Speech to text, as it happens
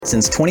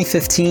Since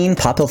 2015,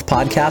 Pop Health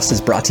Podcast has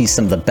brought to you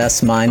some of the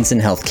best minds in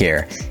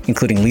healthcare,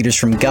 including leaders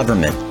from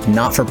government,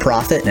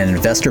 not-for-profit, and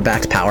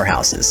investor-backed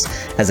powerhouses,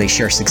 as they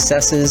share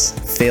successes,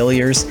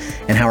 failures,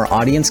 and how our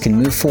audience can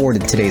move forward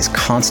in today's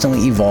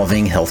constantly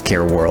evolving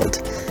healthcare world.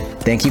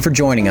 Thank you for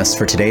joining us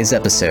for today's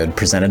episode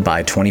presented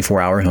by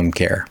 24 Hour Home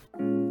Care.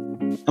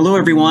 Hello,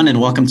 everyone,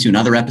 and welcome to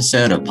another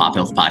episode of Pop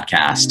Health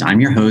Podcast. I'm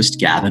your host,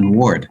 Gavin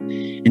Ward.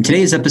 In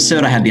today's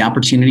episode, I had the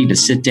opportunity to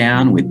sit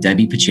down with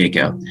Debbie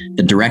Pacheco,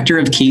 the Director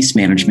of Case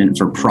Management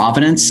for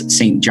Providence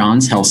St.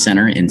 John's Health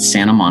Center in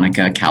Santa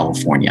Monica,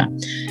 California.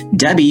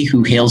 Debbie,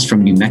 who hails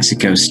from New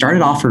Mexico,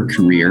 started off her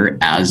career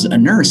as a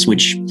nurse,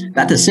 which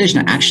that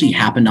decision actually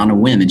happened on a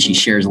whim, and she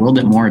shares a little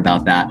bit more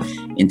about that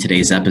in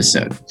today's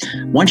episode.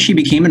 Once she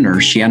became a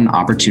nurse, she had an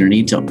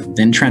opportunity to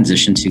then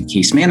transition to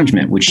case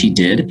management, which she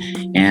did,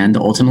 and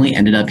ultimately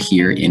ended up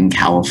here in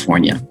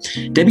California.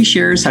 Debbie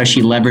shares how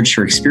she leveraged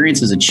her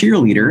experience as a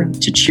cheerleader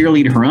to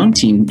cheerlead her own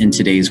team in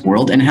today's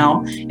world, and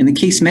how in the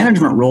case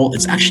management role,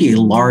 it's actually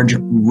a large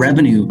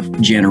revenue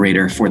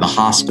generator for the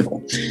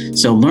hospital.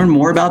 So learn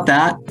more about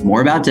that,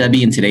 more about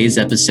Debbie in today's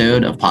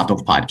episode of Pop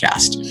Health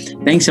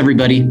Podcast. Thanks,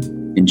 everybody.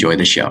 Enjoy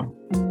the show.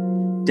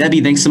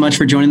 Debbie, thanks so much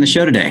for joining the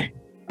show today.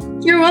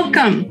 You're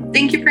welcome.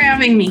 Thank you for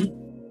having me.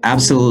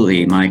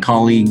 Absolutely. My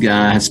colleague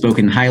has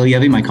spoken highly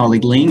of you, my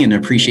colleague Ling, and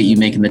appreciate you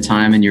making the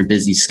time in your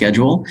busy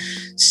schedule.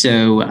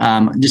 So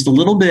just a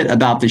little bit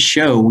about the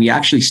show. We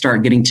actually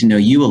start getting to know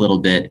you a little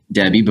bit,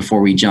 Debbie,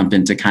 before we jump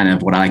into kind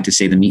of what I like to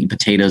say the meat and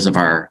potatoes of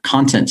our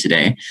content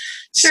today.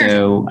 Sure.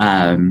 So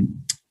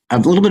a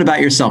little bit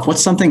about yourself.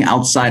 What's something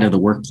outside of the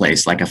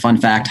workplace, like a fun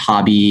fact,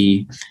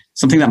 hobby,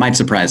 something that might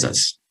surprise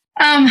us?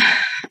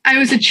 I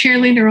was a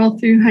cheerleader all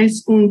through high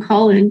school and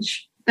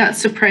college. That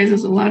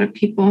surprises a lot of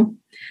people.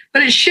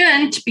 But it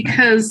shouldn't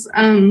because,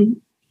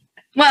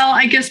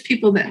 I guess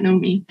people that know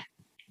me.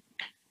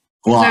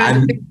 Well,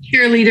 I'm a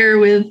cheerleader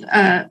with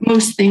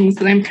most things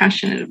that I'm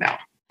passionate about.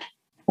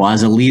 Well,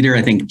 as a leader,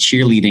 I think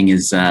cheerleading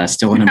is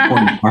still an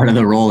important part of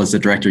the role as the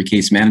Director of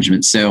Case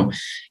Management. So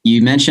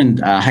you mentioned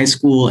high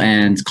school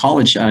and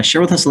college.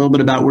 Share with us a little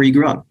bit about where you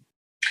grew up.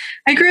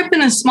 I grew up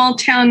in a small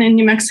town in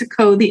New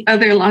Mexico, the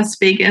other Las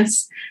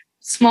Vegas.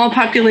 Small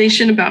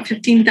population, about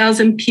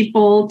 15,000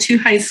 people, 2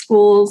 high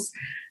schools.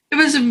 It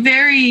was a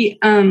very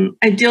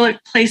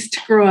idyllic place to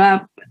grow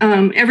up.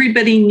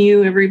 Everybody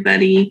knew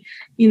everybody.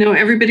 You know,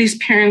 everybody's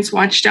parents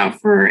watched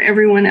out for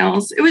everyone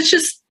else. It was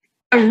just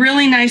a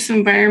really nice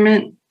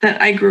environment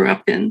that I grew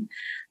up in.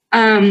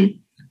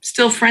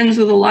 Still friends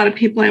with a lot of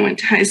people I went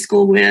to high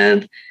school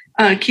with,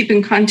 keep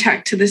in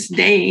contact to this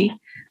day,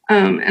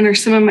 and are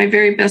some of my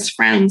very best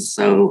friends.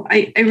 So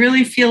I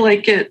really feel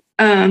like it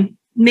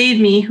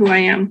made me who I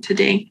am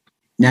today.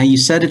 Now, you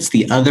said it's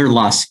the other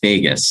Las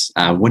Vegas.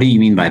 What do you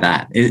mean by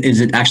that?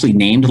 Is it actually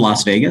named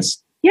Las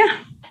Vegas? Yeah.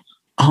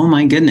 Oh,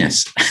 my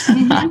goodness.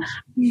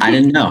 Mm-hmm. I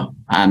didn't know.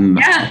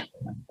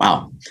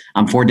 Wow.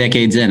 I'm 4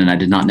 decades in and I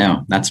did not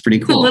know. That's pretty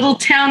cool. It's a little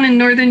town in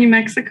northern New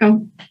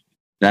Mexico.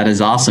 That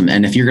is awesome.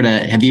 And if you're going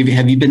to, have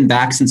you been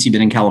back since you've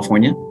been in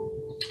California?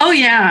 Oh,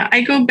 yeah.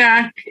 I go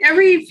back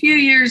every few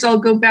years. I'll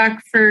go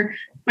back for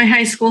my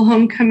high school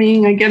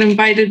homecoming. I get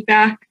invited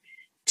back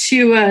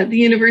to the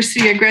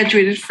university I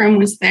graduated from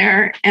was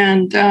there.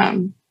 And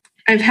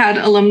I've had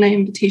alumni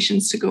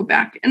invitations to go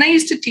back. And I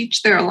used to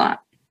teach there a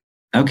lot.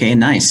 Okay,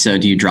 nice. So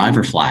do you drive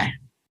or fly?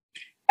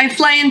 I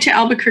fly into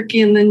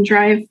Albuquerque and then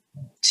drive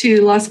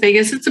to Las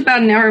Vegas. It's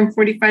about an hour and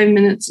 45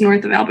 minutes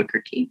north of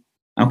Albuquerque.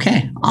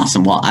 Okay,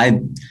 awesome. Well, I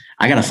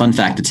got a fun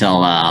fact to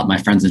tell my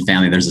friends and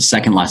family. There's a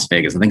second Las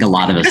Vegas. I think a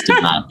lot of us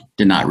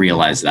did not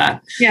realize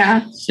that.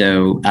 Yeah.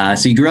 So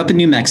you grew up in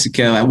New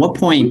Mexico. At what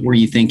point were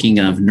you thinking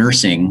of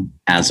nursing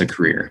as a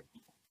career?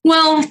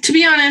 Well, to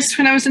be honest,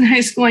 when I was in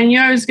high school, I knew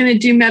I was going to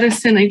do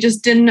medicine. I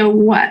just didn't know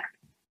what.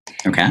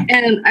 Okay.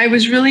 And I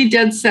was really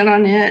dead set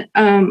on it.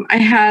 I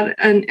had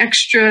an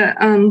extra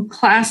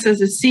class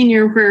as a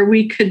senior where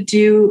we could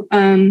do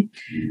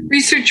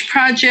research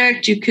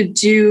project. You could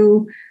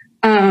do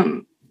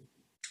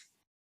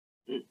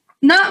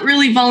not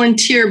really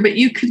volunteer, but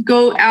you could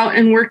go out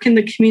and work in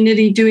the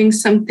community doing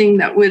something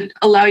that would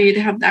allow you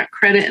to have that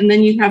credit. And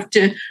then you'd have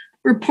to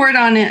report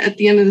on it at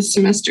the end of the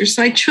semester.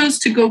 So I chose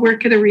to go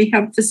work at a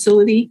rehab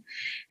facility.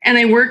 And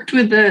I worked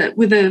with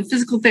a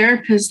physical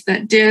therapist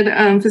that did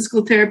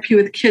physical therapy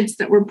with kids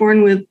that were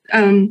born with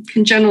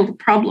congenital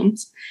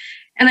problems.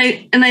 And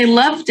I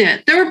loved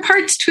it. There were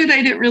parts to it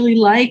I didn't really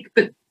like,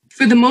 but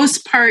for the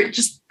most part,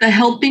 just the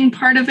helping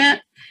part of it,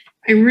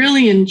 I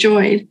really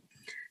enjoyed.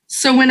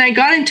 So when I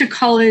got into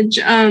college,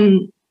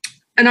 an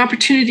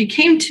opportunity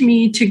came to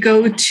me to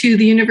go to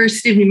the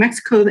University of New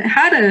Mexico that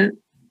had a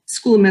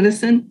school of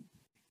medicine.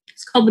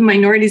 It's called the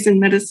Minorities in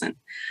Medicine.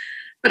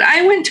 But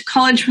I went to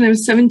college when I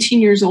was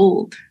 17 years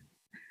old.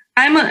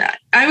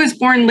 I was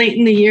born late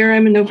in the year.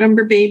 I'm a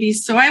November baby.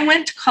 So I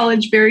went to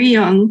college very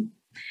young.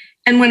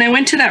 And when I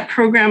went to that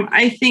program,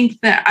 I think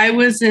that I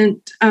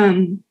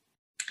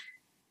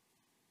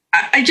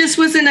just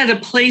wasn't at a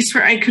place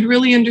where I could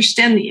really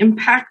understand the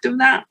impact of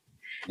that.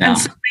 Yeah. And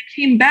so when I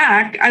came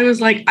back, I was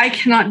like, I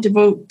cannot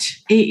devote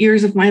 8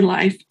 years of my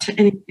life to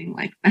anything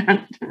like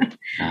that.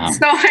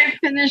 So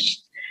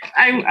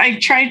I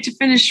tried to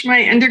finish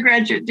my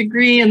undergraduate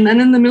degree. And then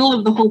in the middle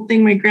of the whole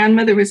thing, my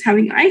grandmother was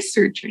having eye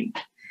surgery.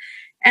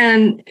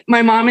 And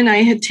my mom and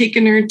I had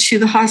taken her to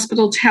the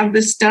hospital to have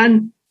this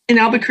done in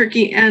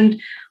Albuquerque.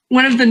 And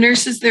one of the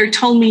nurses there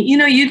told me,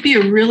 you'd be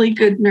a really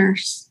good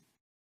nurse.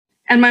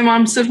 And my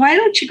mom said, why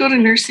don't you go to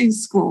nursing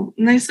school?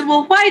 And I said,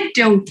 well, why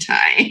don't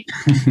I?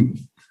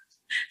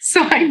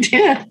 So I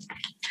did.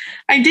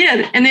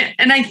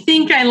 And I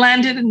think I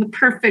landed in the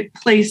perfect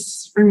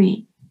place for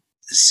me.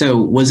 So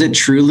was it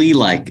truly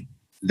like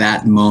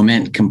that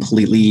moment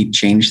completely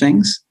changed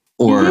things?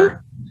 Or mm-hmm.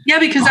 Yeah,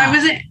 because wow.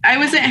 I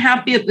wasn't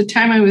happy at the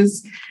time. I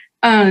was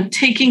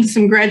taking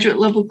some graduate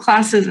level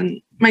classes,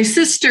 and my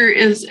sister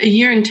is a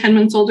year and 10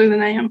 months older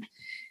than I am.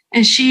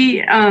 And she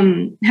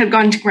had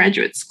gone to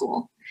graduate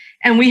school.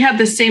 And we had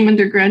the same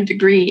undergrad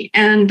degree.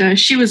 And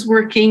she was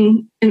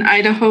working in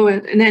Idaho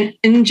at an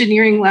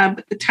engineering lab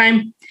at the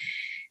time.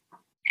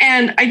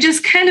 And I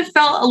just kind of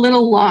felt a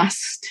little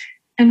lost.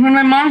 And when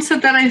my mom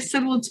said that, I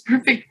said, well, it's a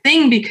perfect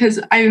thing because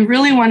I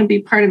really want to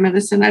be part of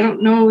medicine. I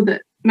don't know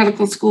that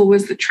medical school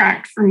was the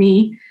track for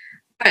me,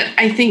 but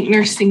I think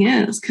nursing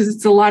is because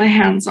it's a lot of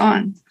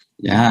hands-on.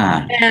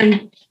 Yeah.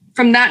 And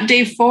from that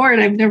day forward,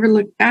 I've never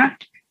looked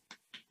back.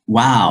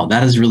 Wow,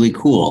 that is really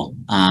cool.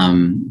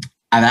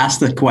 I've asked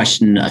the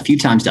question a few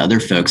times to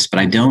other folks, but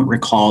I don't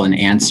recall an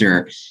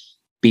answer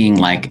being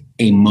like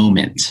a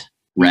moment,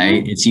 right?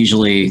 Mm-hmm. It's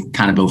usually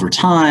kind of over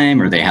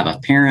time, or they have a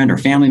parent or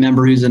family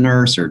member who's a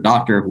nurse or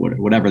doctor,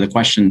 whatever the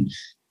question,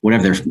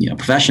 whatever their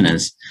profession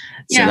is.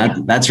 So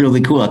that's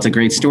really cool. That's a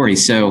great story.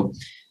 So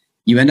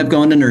you end up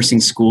going to nursing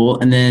school,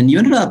 and then you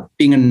ended up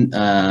being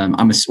I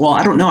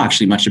don't know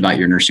actually much about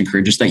your nursing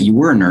career, just that you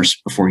were a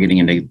nurse before getting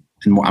into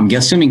more, I'm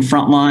assuming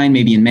frontline,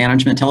 maybe in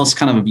management. Tell us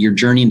kind of your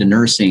journey into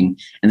nursing.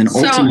 And then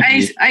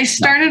ultimately. So I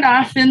started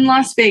off in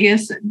Las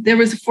Vegas. There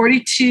was a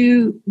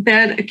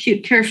 42-bed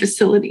acute care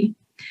facility.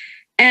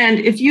 And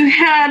if you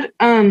had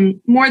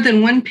more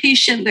than one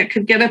patient that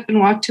could get up and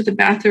walk to the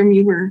bathroom,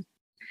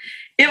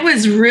 it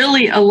was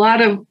really a lot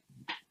of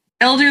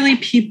elderly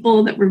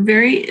people that were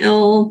very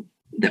ill,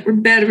 that were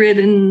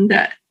bedridden,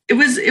 that it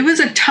was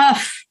a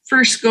tough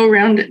first go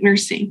round at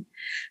nursing.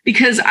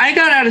 Because I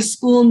got out of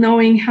school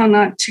knowing how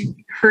not to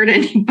hurt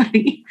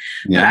anybody.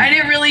 Yeah. But I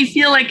didn't really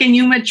feel like I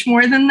knew much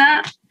more than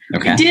that.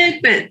 Okay. I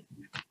did, but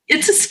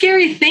it's a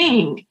scary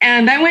thing.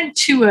 And I went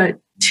to a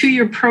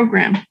 2-year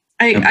program.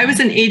 I was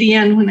an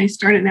ADN when I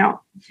started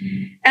out.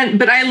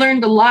 But I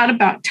learned a lot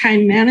about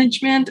time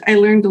management. I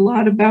learned a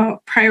lot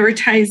about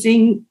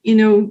prioritizing,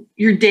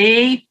 your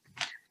day.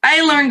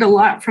 I learned a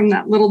lot from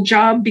that little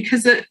job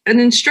because an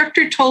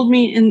instructor told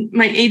me in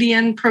my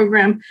ADN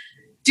program,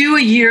 do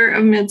a year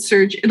of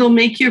med-surg. It'll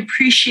make you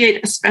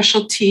appreciate a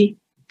specialty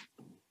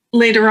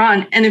later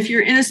on. And if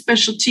you're in a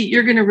specialty,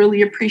 you're going to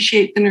really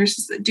appreciate the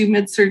nurses that do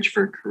med-surg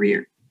for a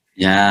career.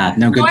 Yeah,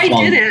 no good. So I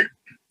did it.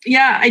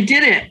 Yeah, I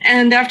did it.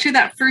 And after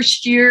that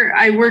first year,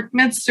 I worked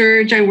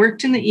med-surg. I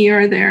worked in the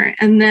ER there.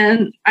 And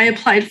then I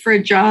applied for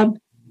a job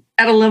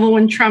at a level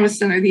 1 trauma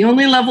center, the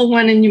only level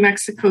 1 in New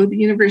Mexico, the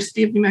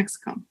University of New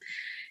Mexico.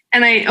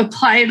 And I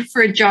applied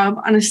for a job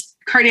on a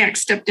cardiac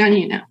step-down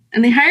unit.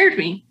 And they hired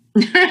me.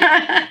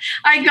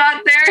 I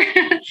got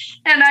there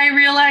and I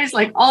realized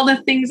like all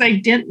the things I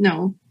didn't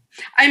know.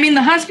 I mean,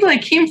 the hospital I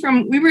came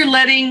from, we were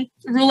letting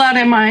rule out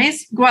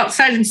MIs go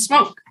outside and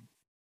smoke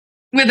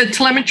with a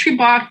telemetry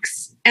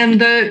box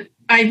and the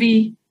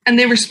IV, and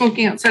they were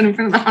smoking outside in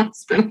front of the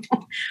hospital.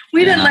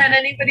 We didn't let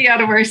anybody out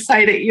of our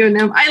sight at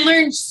UNM. I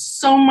learned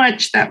so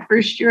much that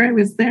first year I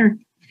was there.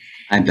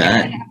 I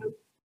bet. And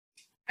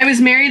I was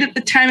married at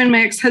the time, and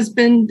my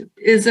ex-husband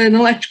is an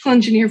electrical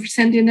engineer for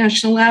Sandia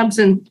National Labs,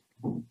 and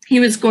he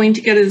was going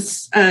to get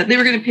his, they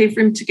were going to pay for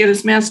him to get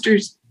his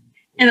master's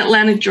in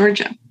Atlanta,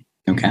 Georgia.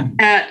 Okay.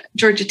 At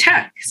Georgia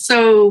Tech.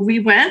 So we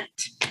went,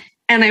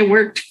 and I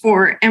worked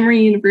for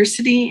Emory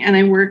University, and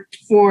I worked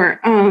for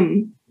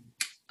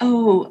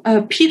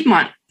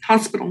Piedmont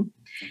Hospital.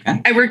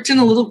 Okay. I worked in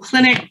a little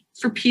clinic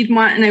for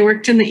Piedmont, and I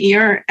worked in the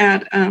ER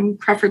at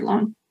Crawford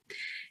Lawn.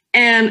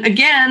 And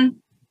again,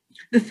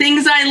 the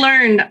things I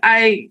learned,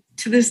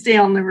 to this day,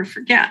 I'll never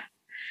forget.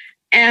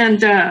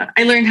 And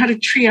I learned how to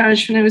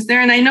triage when I was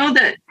there. And I know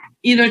that,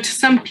 to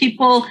some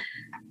people,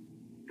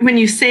 when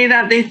you say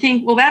that, they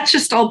think, well, that's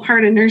just all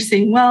part of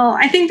nursing. Well,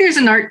 I think there's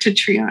an art to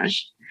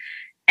triage.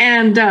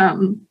 And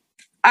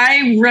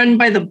I run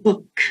by the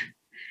book.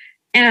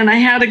 And I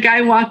had a guy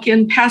walk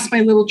in past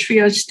my little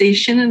triage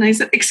station. And I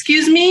said,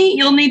 excuse me,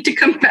 you'll need to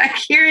come back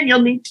here and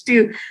you'll need to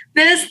do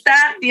this,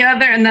 that, the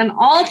other. And then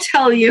I'll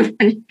tell you,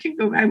 and you can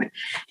go back.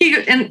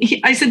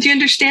 I said, do you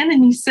understand?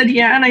 And he said,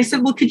 yeah. And I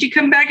said, well, could you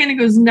come back? And he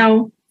goes,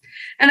 no.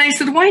 And I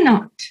said, why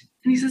not?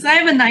 And he says, I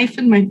have a knife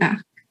in my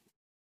back.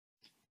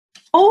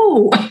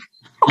 Oh.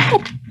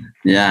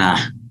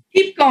 Yeah.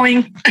 Keep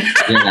going.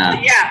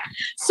 Yeah. Yeah.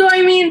 So,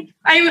 I mean,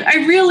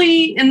 I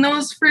really, in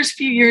those first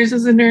few years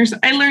as a nurse,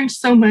 I learned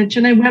so much.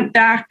 And I went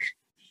back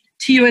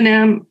to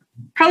UNM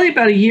probably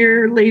about a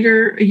year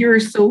or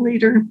so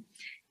later,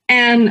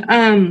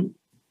 and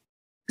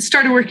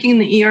started working in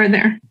the ER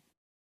there.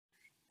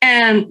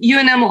 And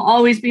UNM will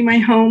always be my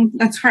home.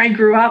 That's where I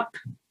grew up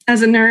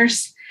as a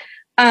nurse.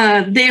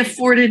 They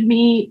afforded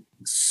me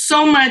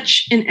so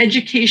much in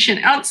education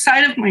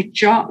outside of my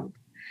job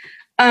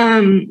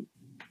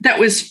that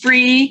was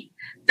free,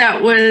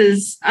 that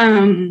was,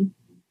 I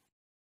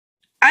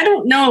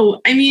don't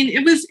know. I mean,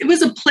 it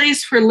was a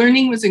place where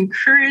learning was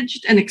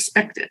encouraged and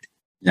expected.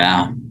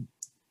 Yeah.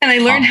 And I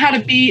learned how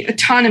to be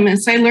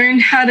autonomous. I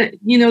learned how to,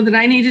 that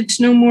I needed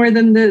to know more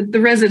than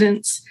the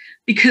residents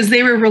because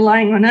they were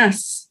relying on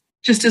us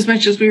just as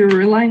much as we were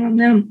relying on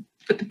them.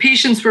 But the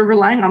patients were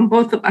relying on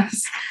both of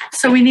us.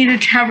 So we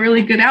needed to have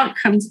really good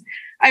outcomes.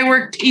 I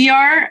worked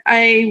ER.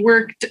 I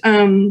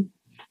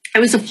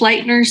was a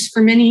flight nurse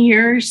for many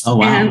years. Oh,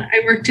 wow. And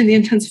I worked in the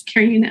intensive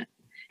care unit.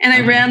 And I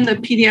ran the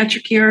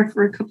pediatric ER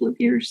for a couple of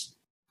years.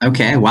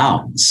 Okay,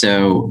 wow.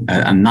 So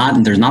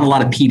there's not a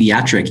lot of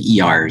pediatric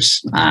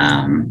ERs,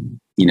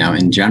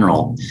 in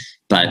general.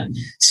 But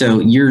so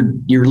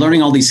you're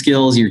learning all these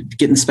skills, you're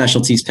getting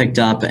specialties picked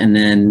up. And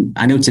then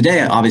I know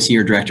today, obviously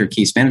you're director of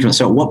case management.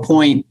 So at what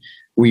point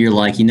were you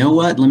like, you know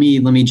what, let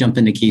me jump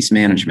into case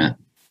management?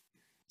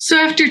 So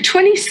after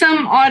 20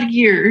 some odd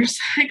years,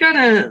 I got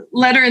a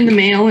letter in the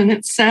mail and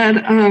it said,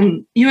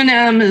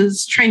 UNM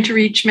is trying to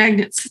reach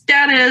magnet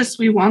status.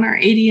 We want our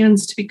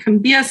ADNs to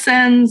become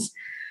BSNs.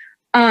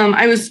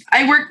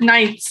 I worked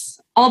nights.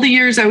 All the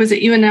years I was at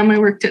UNM, I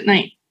worked at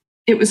night.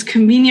 It was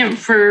convenient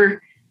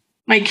for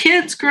my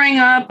kids growing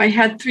up. I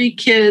had 3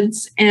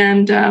 kids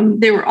and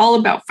they were all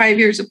about 5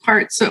 years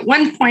apart. So at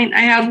one point I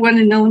had one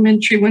in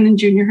elementary, one in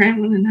junior high,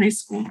 and one in high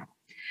school.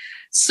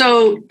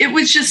 So it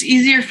was just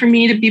easier for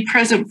me to be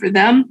present for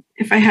them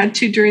if I had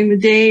to during the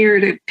day, or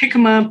to pick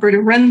them up, or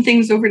to run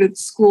things over to the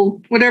school,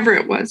 whatever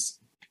it was,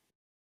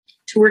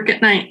 to work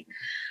at night.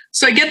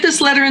 So I get this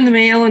letter in the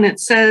mail and it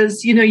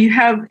says, you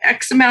have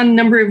X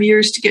number of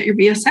years to get your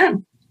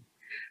BSN.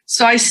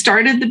 So I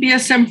started the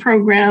BSN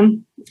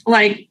program.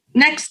 Like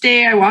next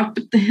day I walked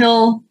up the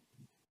hill,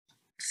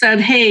 said,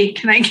 hey,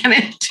 can I get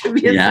into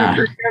BSN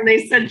program?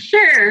 They said,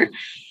 sure.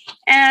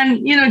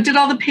 And, did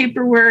all the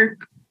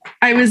paperwork.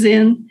 I was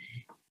in,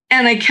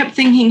 and I kept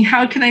thinking,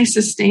 how can I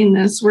sustain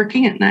this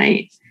working at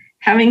night,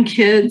 having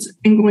kids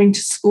and going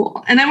to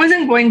school? And I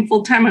wasn't going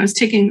full time. I was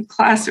taking a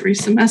class every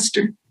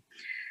semester.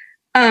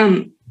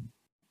 And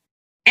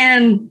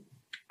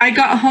I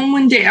got home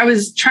one day. I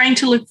was trying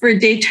to look for a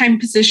daytime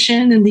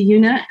position in the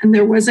unit, and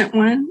there wasn't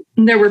one.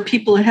 And there were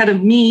people ahead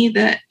of me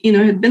that,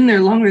 had been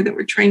there longer that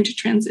were trying to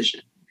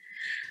transition.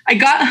 I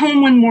got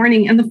home one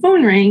morning and the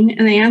phone rang,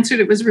 and I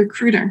answered. It was a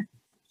recruiter.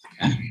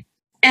 Okay.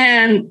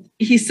 And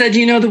he said,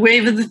 the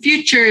wave of the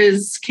future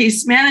is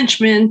case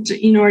management.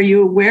 Are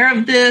you aware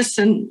of this?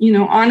 And,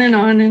 on and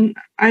on. And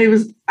I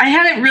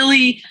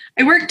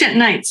worked at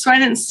night, so I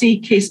didn't see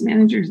case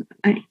managers at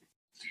night.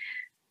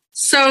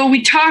 So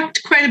we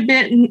talked quite a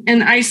bit.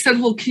 And I said,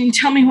 well, can you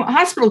tell me what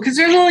hospital? Because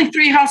there's only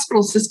 3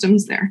 hospital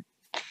systems there.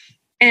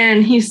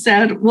 And he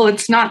said, well,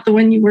 it's not the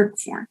one you work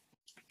for.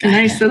 And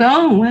I said,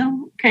 oh,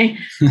 well, okay.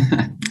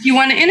 Do you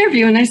want to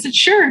interview? And I said,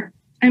 sure.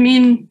 I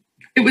mean,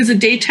 it was a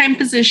daytime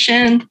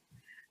position,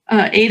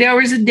 8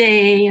 hours a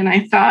day. And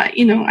I thought,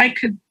 I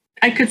could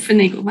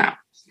finagle that.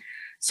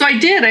 So I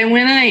did. I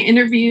went and I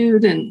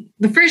interviewed. And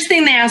the first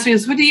thing they asked me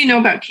was, what do you know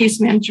about case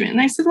management?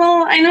 And I said,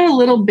 well, I know a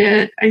little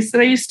bit. I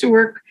said, I used to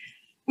work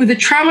with a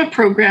trauma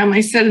program.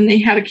 I said, and they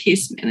had a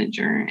case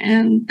manager.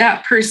 And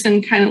that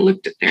person kind of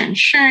looked at their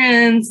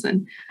insurance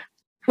and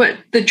what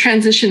the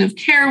transition of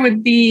care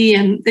would be.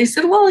 And they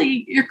said, well,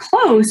 you're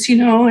close,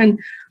 and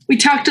we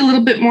talked a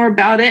little bit more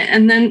about it.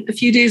 And then a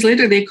few days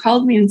later, they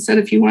called me and said,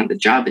 if you want the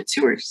job, it's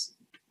yours.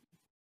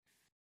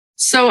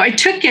 So I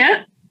took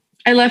it.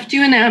 I left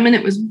UNM, and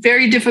it was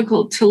very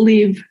difficult to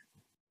leave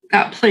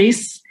that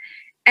place.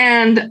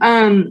 And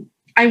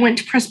I went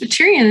to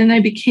Presbyterian, and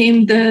I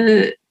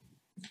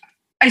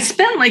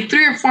spent like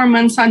 3 or 4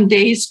 months on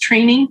days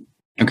training.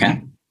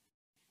 Okay.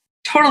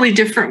 Totally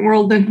different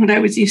world than what I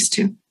was used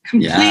to.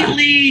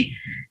 Completely.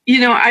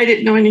 I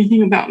didn't know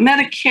anything about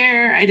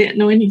Medicare. I didn't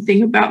know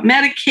anything about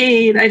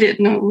Medicaid. I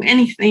didn't know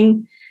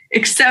anything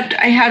except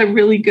I had a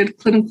really good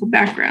clinical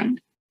background.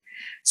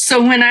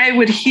 So when I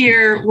would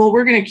hear, well,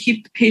 we're going to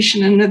keep the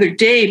patient another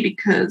day,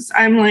 because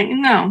I'm like,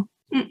 no,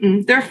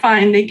 they're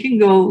fine. They can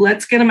go.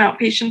 Let's get them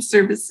outpatient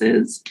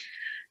services.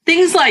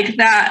 Things like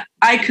that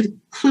I could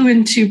clue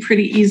into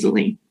pretty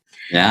easily.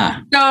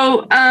 Yeah.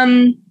 So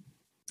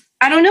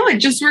I don't know. It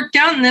just worked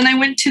out. And then I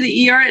went to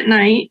the ER at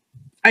night.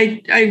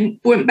 I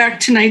went back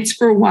to nights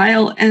for a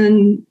while.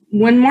 And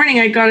one morning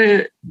I got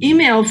an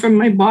email from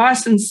my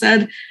boss and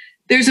said,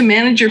 there's a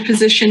manager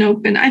position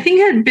open. I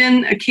think I had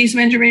been a case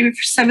manager maybe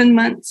for 7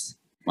 months.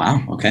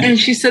 Wow. Okay. And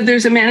she said,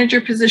 there's a manager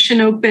position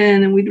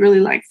open and we'd really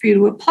like for you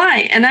to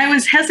apply. And I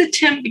was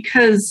hesitant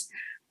because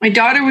my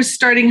daughter was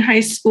starting high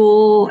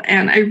school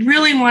and I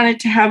really wanted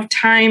to have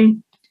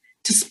time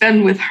to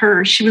spend with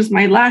her. She was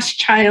my last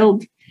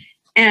child.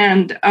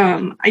 And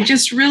I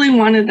just really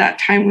wanted that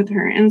time with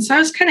her. And so I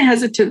was kind of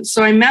hesitant.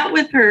 So I met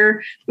with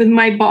her, with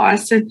my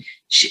boss, and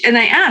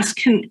I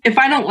asked, if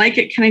I don't like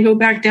it, can I go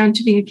back down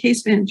to being a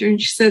case manager?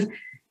 And she said,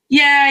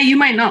 yeah, you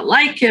might not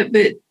like it,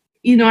 but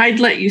I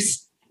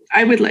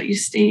would let you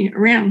stay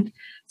around.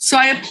 So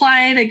I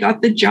applied, I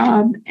got the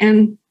job.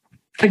 And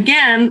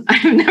again,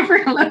 I've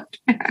never looked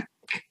back.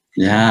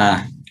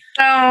 Yeah.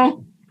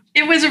 So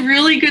it was a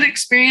really good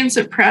experience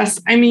at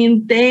Press. I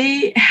mean,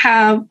 they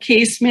have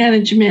case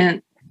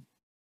management.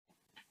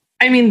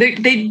 I mean,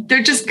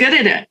 they're just good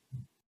at it.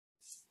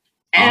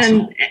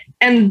 Awesome.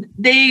 And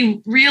they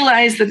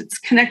realize that it's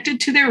connected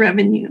to their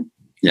revenue.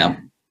 Yeah.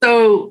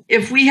 So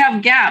if we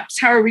have gaps,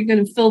 how are we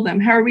going to fill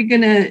them?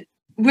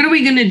 What are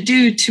we going to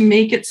do to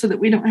make it so that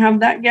we don't have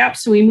that gap?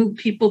 So we move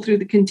people through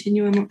the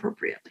continuum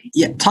appropriately.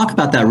 Yeah. Talk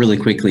about that really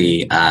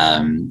quickly,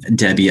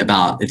 Debbie,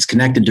 about it's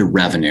connected to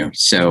revenue.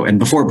 So, and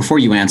before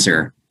you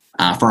answer,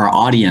 for our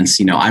audience,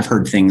 I've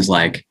heard things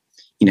like,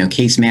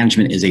 case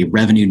management is a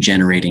revenue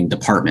generating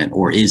department,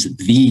 or is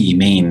the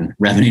main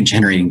revenue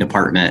generating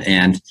department.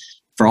 And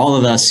for all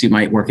of us who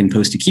might work in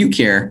post-acute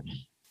care,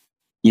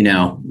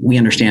 we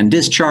understand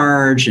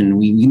discharge and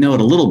we know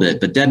it a little bit,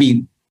 but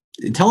Debbie,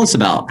 tell us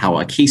about how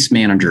a case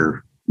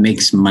manager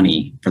makes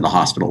money for the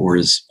hospital, or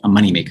is a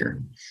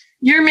moneymaker.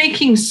 You're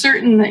making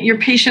certain that your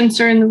patients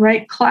are in the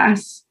right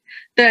class,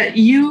 that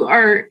you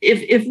are,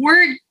 if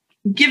we're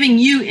giving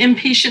you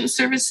inpatient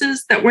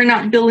services, that we're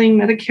not billing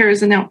Medicare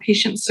as an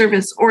outpatient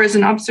service or as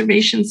an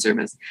observation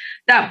service.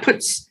 That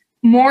puts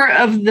more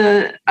of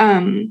the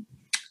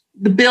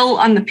bill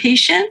on the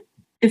patient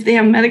if they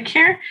have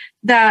Medicare.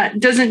 That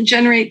doesn't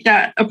generate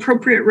that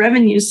appropriate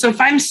revenue. So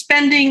if I'm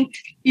spending,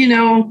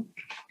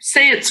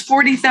 say it's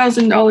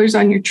 $40,000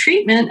 on your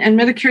treatment and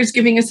Medicare is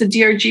giving us a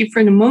DRG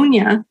for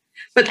pneumonia,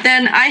 but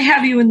then I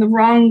have you in the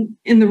wrong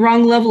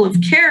level of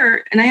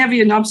care and I have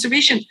you in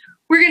observation,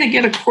 we're going to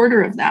get a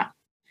quarter of that.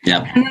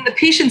 Yeah. And then the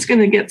patient's going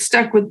to get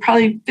stuck with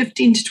probably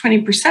 15 to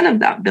 20% of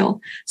that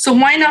bill. So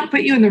why not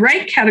put you in the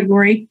right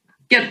category,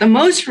 get the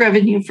most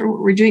revenue for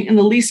what we're doing and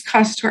the least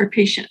cost to our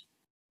patient?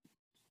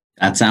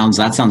 That sounds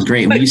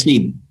great. And when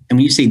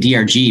you say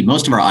DRG,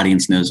 most of our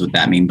audience knows what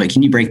that means, but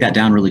can you break that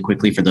down really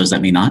quickly for those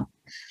that may not?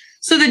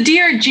 So the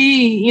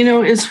DRG,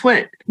 is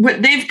what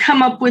they've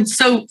come up with.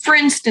 So for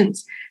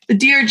instance, the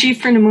DRG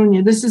for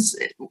pneumonia, this is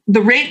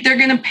the rate they're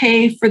going to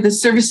pay for the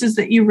services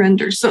that you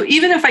render. So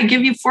even if I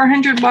give you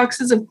 400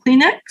 boxes of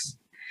Kleenex,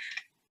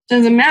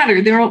 doesn't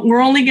matter.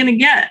 We're only going to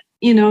get,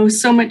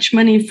 so much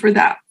money for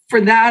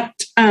that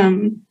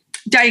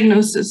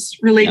diagnosis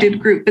related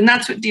group. And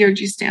that's what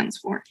DRG stands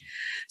for.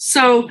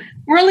 So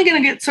we're only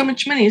going to get so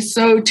much money.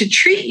 So to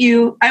treat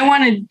you, I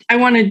want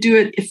to do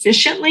it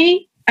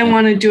efficiently. I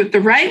want to do it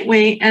the right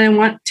way. And I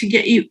want to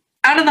get you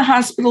out of the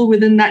hospital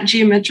within that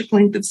geometric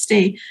length of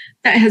stay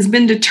that has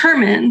been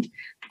determined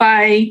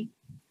by,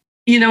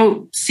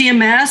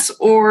 CMS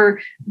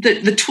or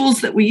the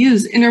tools that we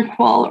use,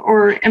 Interqual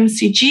or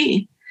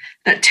MCG,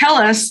 that tell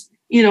us,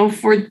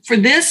 for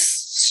this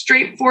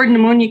straightforward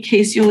pneumonia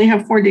case, you only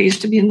have 4 days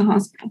to be in the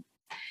hospital.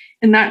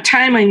 In that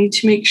time, I need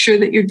to make sure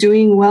that you're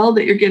doing well,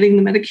 that you're getting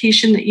the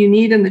medication that you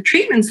need and the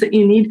treatments that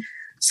you need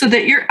so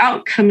that your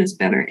outcome is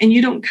better and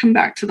you don't come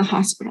back to the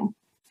hospital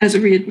as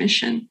a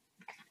readmission.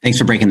 Thanks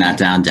for breaking that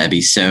down,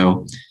 Debbie.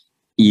 So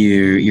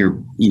you're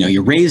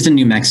raised in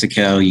New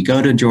Mexico, you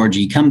go to Georgia,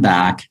 you come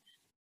back,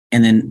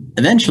 and then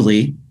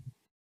eventually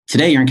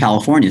today you're in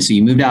California. So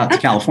you moved out to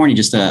California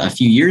just a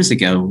few years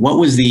ago. What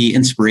was the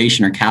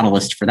inspiration or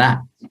catalyst for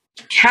that?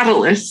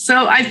 Catalyst.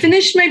 So I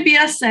finished my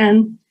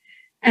BSN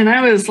and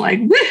I was like,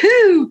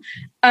 woohoo!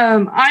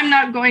 I'm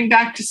not going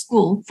back to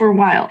school for a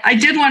while. I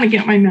did want to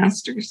get my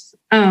master's.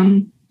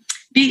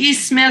 B.E.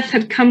 Smith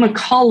had come a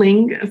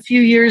calling a few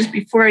years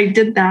before I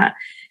did that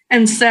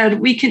and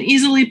said, we can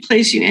easily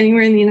place you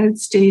anywhere in the United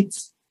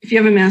States if you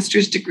have a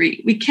master's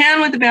degree. We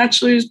can with a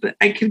bachelor's, but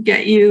I could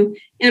get you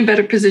in a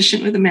better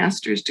position with a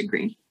master's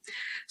degree.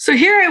 So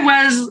here I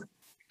was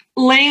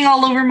laying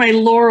all over my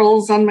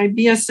laurels on my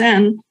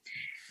BSN.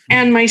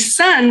 And my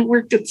son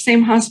worked at the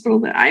same hospital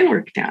that I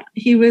worked at.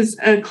 He was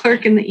a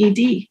clerk in the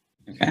ED.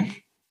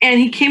 Okay. And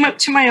he came up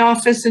to my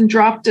office and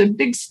dropped a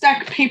big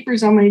stack of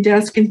papers on my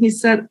desk. And he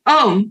said,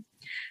 oh,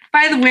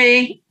 by the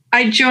way,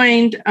 I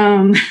joined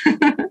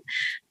the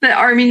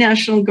Army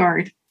National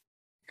Guard.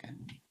 Okay.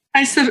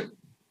 I said,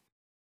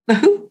 the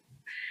who?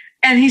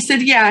 And he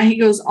said, yeah. He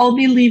goes, I'll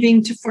be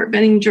leaving to Fort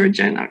Benning,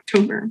 Georgia in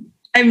October.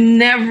 I've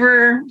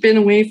never been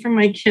away from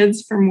my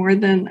kids for more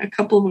than a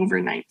couple of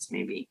overnights,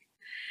 maybe.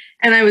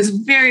 And I was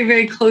very,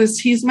 very close.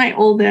 He's my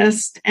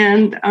oldest.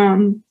 And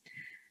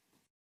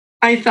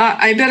I thought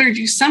I better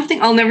do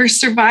something. I'll never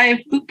survive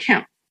boot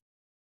camp.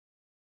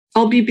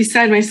 I'll be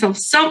beside myself.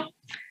 So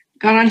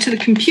got onto the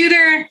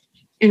computer,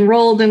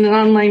 enrolled in an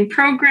online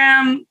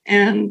program,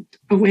 and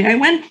away I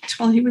went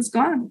while he was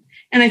gone.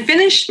 And I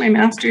finished my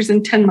master's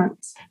in 10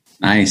 months.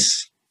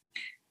 Nice.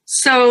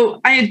 So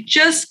I had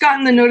just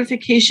gotten the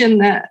notification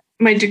that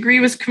my degree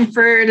was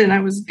conferred and I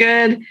was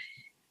good.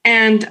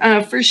 And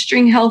First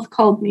String Health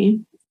called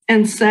me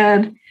and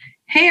said,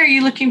 hey, are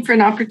you looking for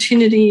an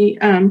opportunity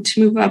to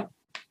move up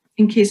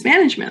in case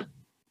management?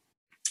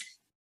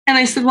 And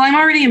I said, well, I'm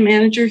already a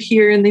manager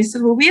here. And they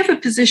said, well, we have a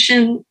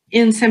position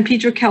in San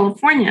Pedro,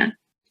 California.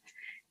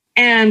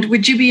 And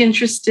would you be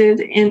interested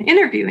in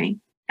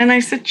interviewing? And I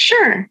said,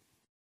 sure.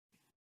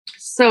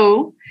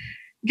 So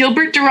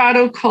Gilbert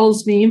Dorado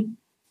calls me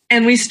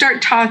and we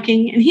start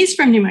talking. And he's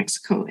from New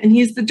Mexico and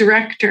he's the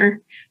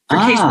director for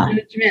case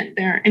management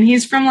there. And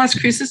he's from Las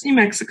Cruces, New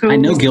Mexico. I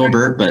know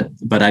Gilbert,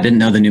 but I didn't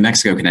know the New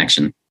Mexico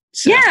connection.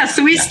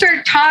 So we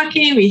start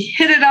talking, we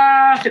hit it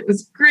off. It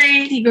was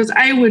great. He goes,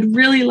 I would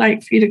really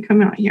like for you to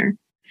come out here.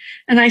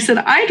 And I said,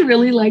 I'd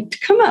really like to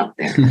come out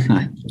there.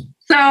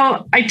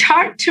 So I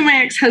talked to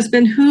my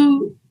ex-husband,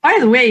 who, by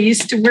the way,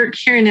 used to work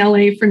here in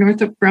LA for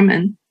Northrop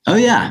Grumman. Oh,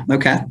 yeah.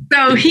 Okay.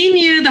 So he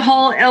knew the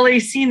whole LA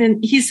scene.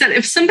 And he said,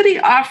 if somebody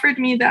offered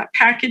me that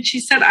package, he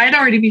said, I'd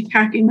already be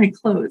packing my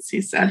clothes.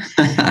 He said,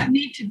 I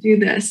need to do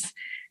this.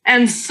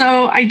 And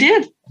so I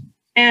did.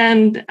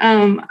 And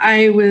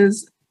I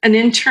was an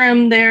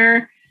interim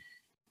there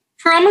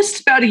for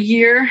almost about a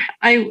year.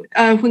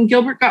 When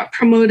Gilbert got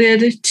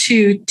promoted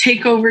to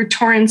take over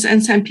Torrance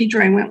and San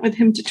Pedro, I went with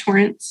him to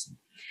Torrance.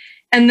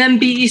 And then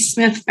B.E.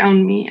 Smith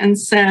found me and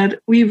said,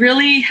 we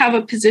really have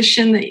a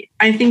position that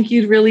I think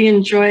you'd really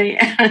enjoy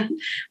at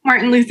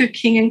Martin Luther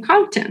King in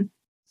Compton.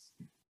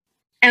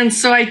 And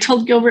so I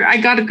told Gilbert, I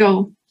got to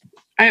go.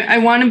 I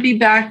want to be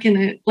back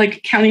in a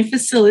county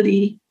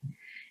facility.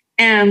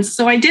 And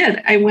so I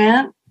did. I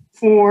was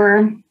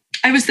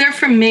there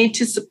from May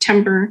to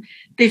September.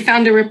 They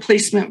found a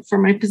replacement for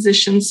my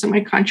position, so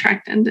my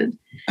contract ended.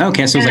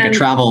 Okay, so it was like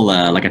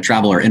a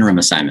travel or interim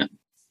assignment.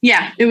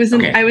 Yeah, it was.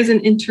 I was an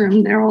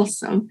interim there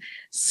also.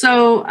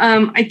 So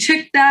I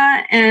took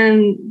that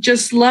and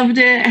just loved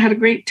it. I had a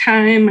great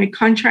time. My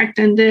contract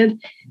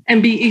ended,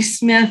 and B.E.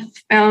 Smith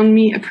found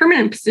me a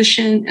permanent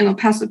position in El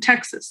Paso,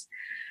 Texas,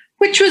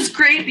 which was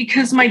great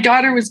because my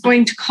daughter was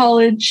going to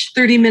college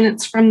 30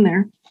 minutes from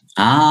there.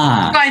 So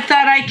I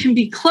thought I can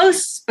be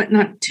close, but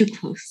not too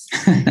close.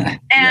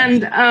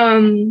 And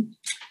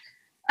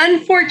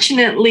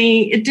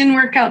unfortunately, it didn't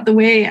work out the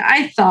way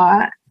I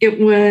thought it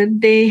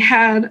would. They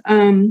had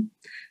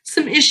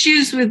some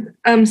issues with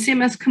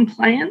CMS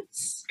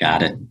compliance.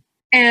 Got it.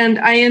 And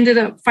I ended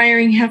up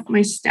firing half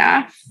my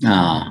staff.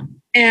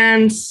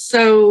 And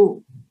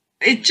so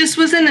it just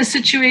wasn't a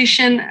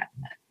situation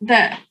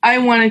that I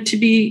wanted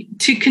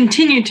to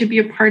continue to be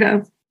a part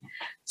of.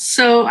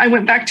 So I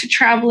went back to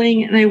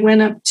traveling and I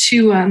went up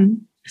to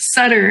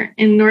Sutter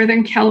in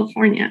Northern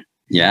California.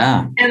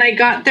 Yeah. And I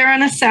got there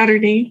on a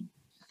Saturday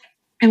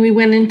and we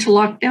went into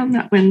lockdown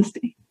that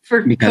Wednesday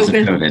because of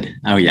COVID.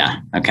 Oh,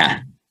 yeah. Okay.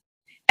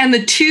 And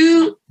the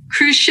 2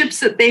 cruise ships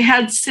that they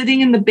had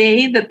sitting in the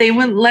bay that they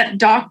wouldn't let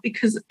dock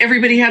because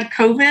everybody had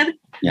COVID.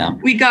 Yeah.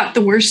 We got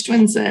the worst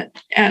ones at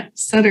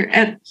Sutter,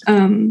 at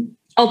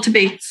Alta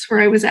Bates,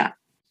 where I was at.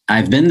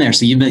 I've been there.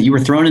 So you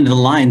were thrown into the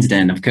lion's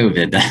den of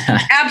COVID.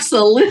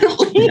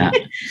 Absolutely. Yeah.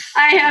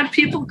 I had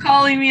people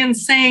calling me and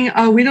saying,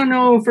 oh, we don't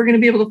know if we're going to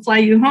be able to fly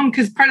you home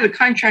because part of the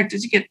contract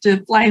is you get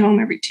to fly home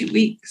every 2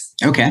 weeks.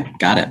 Okay.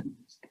 Got it.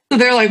 So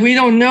they're like, we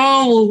don't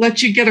know. We'll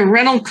let you get a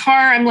rental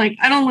car. I'm like,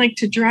 I don't like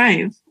to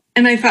drive.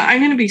 And I thought, I'm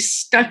going to be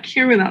stuck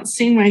here without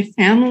seeing my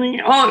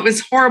family. Oh, it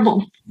was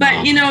horrible.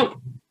 But,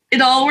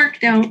 it all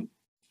worked out.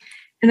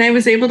 And I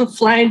was able to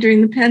fly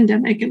during the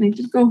pandemic and I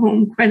did go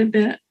home quite a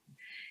bit.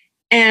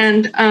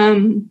 And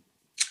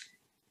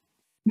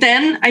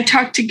then I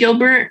talked to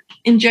Gilbert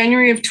in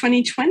January of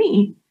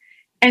 2020.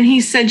 And he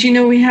said,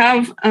 we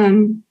have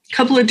a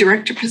couple of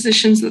director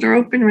positions that are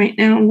open right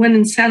now, one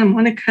in Santa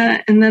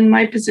Monica, and then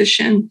my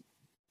position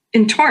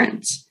in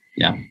Torrance.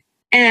 Yeah.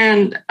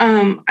 And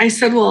I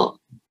said, well,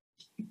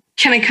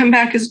 can I come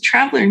back as a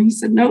traveler? And he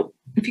said, nope,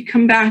 if you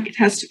come back, it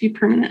has to be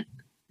permanent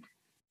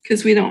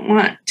because we don't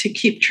want to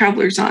keep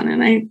travelers on.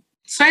 And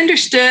so I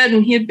understood,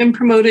 and he had been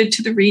promoted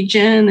to the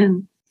region.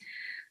 And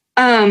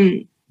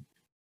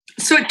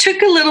so it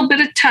took a little bit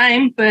of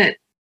time, but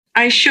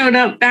I showed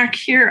up back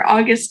here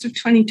August of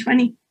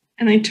 2020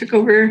 and I took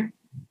over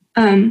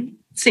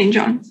St.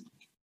 John's.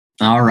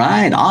 All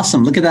right.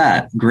 Awesome. Look at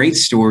that. Great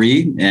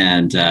story.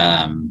 And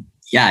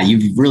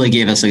you really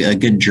gave us a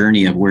good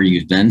journey of where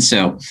you've been.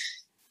 So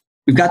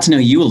we've got to know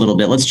you a little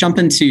bit. Let's jump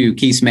into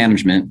case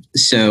management.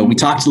 So we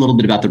talked a little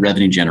bit about the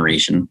revenue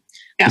generation.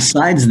 Yeah.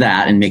 Besides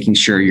that and making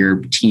sure your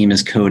team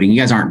is coding, you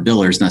guys aren't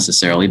billers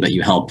necessarily, but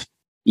you help,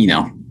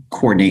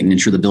 coordinate and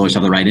ensure the billers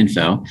have the right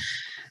info.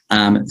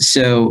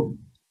 So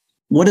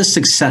what does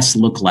success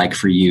look like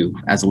for you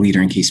as a leader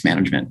in case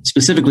management?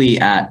 Specifically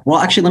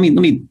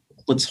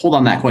let's hold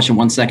on that question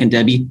 1 second,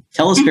 Debbie.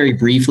 Tell us very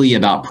briefly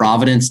about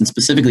Providence and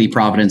specifically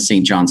Providence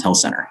St. John's Health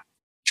Center.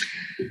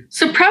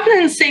 So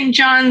Providence St.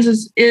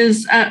 John's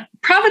is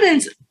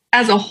Providence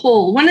as a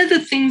whole. One of the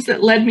things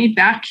that led me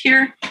back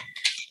here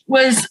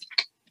was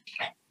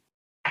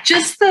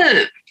just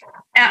the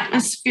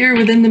atmosphere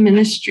within the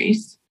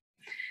ministries.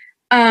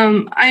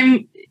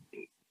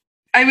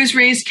 I was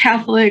raised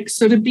Catholic,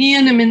 so to be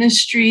in a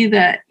ministry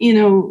that,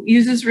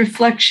 uses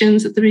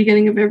reflections at the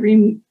beginning of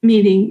every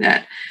meeting,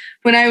 that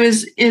When I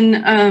was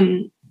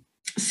in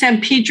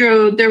San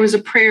Pedro, there was a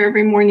prayer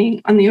every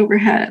morning on the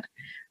overhead.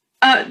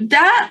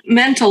 That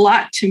meant a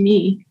lot to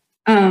me.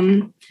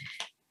 And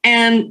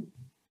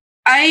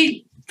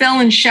I fell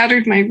and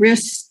shattered my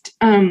wrist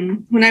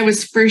when I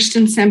was first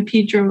in San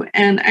Pedro.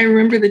 And I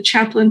remember the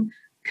chaplain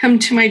come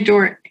to my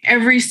door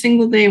every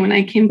single day when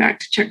I came back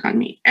to check on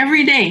me,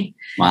 every day.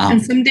 Wow.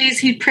 And some days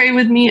he'd pray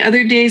with me.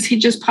 Other days he'd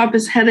just pop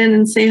his head in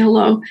and say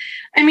hello.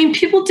 I mean,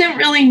 people didn't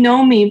really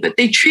know me, but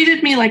they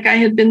treated me like I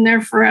had been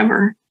there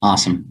forever.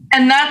 Awesome.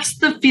 And that's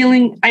the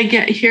feeling I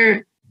get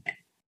here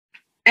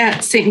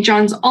at St.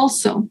 John's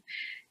also.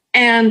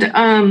 And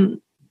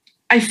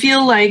I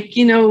feel like,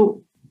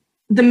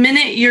 the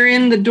minute you're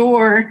in the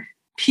door,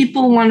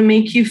 people want to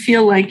make you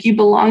feel like you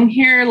belong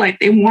here, like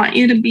they want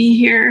you to be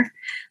here.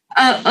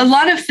 A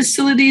lot of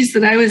facilities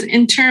that I was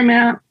interim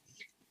at,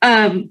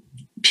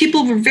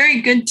 people were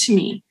very good to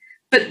me,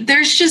 but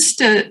there's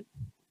just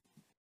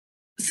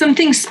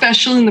something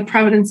special in the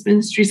Providence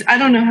Ministries. I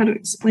don't know how to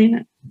explain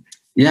it.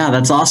 Yeah,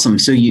 that's awesome.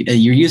 So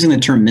you're using the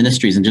term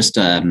ministries, and just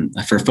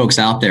for folks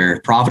out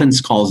there,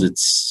 Providence calls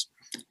its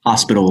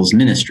hospitals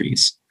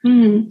ministries.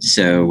 Mm-hmm.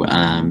 So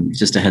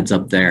just a heads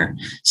up there.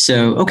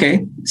 So,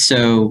 okay.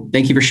 So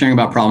thank you for sharing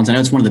about Providence. I know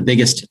it's one of the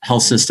biggest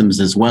health systems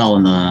as well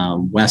in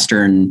the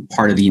western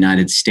part of the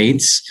United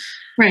States.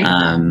 Right.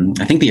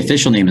 I think the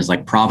official name is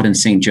like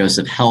Providence St.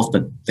 Joseph Health,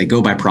 but they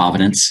go by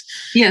Providence.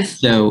 Yes.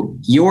 So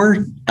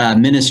your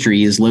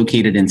ministry is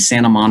located in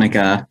Santa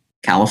Monica,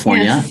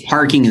 California. Yes.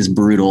 Parking is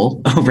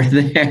brutal over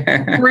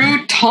there.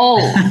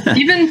 Brutal,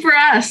 even for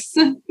us.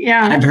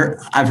 Yeah.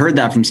 I've heard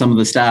that from some of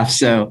the staff.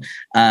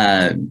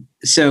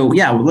 So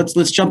yeah,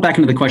 let's jump back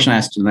into the question I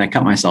asked and I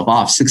cut myself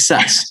off.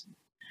 Success,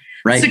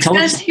 right?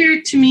 Success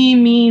here to me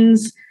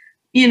means,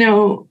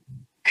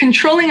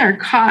 controlling our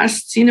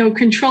costs,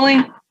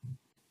 controlling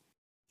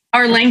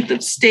our length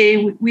of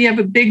stay. We have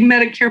a big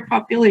Medicare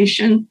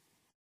population.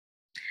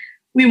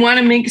 We want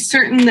to make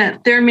certain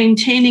that they're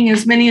maintaining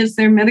as many as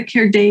their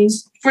Medicare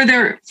days for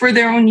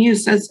their own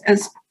use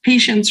as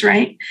patients,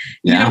 right?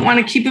 Yeah. You don't want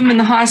to keep them in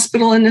the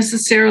hospital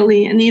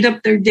unnecessarily and eat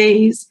up their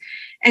days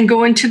and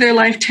go into their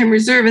lifetime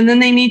reserve. And then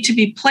they need to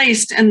be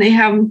placed and they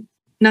have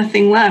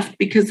nothing left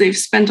because they've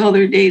spent all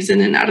their days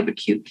in and out of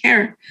acute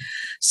care.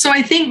 So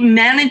I think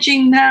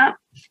managing that,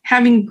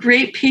 having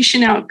great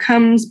patient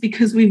outcomes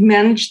because we've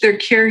managed their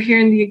care here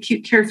in the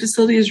acute care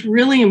facility is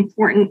really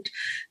important,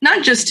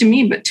 not just to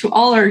me, but to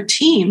all our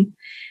team.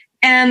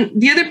 And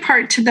the other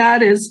part to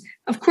that is,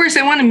 of course,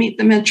 I want to meet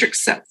the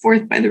metrics set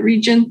forth by the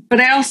region, but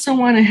I also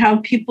want to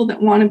have people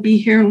that want to be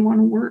here and want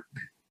to work.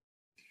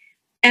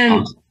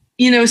 And,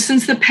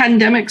 since the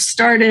pandemic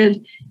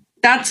started,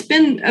 that's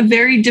been a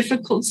very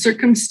difficult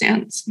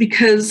circumstance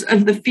because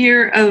of the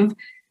fear of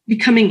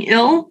becoming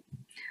ill.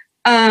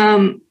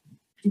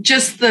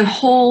 Just the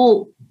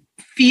whole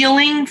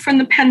feeling from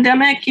the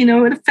pandemic,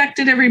 it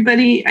affected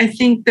everybody. I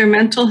think their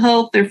mental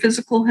health, their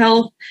physical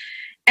health,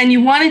 and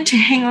you wanted to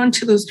hang on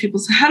to those people.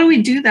 So how do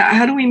we do that?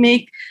 How do we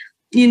make,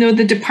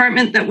 the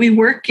department that we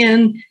work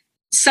in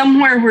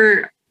somewhere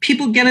where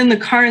people get in the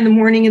car in the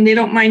morning and they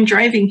don't mind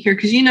driving here?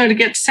 Because, to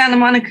get to Santa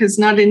Monica is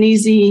not an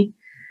easy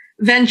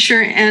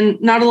venture, and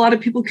not a lot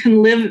of people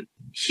can live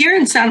here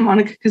in Santa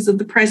Monica because of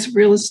the price of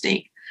real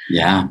estate.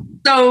 Yeah.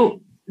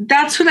 So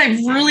that's what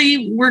I've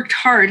really worked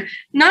hard,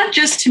 not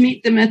just to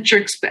meet the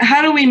metrics, but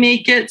how do we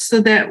make it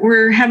so that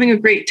we're having a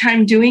great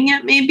time doing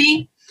it,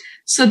 maybe,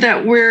 so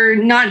that we're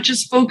not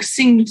just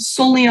focusing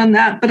solely on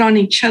that, but on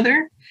each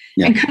other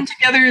and come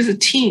together as a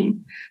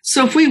team.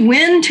 So if we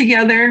win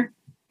together,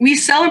 we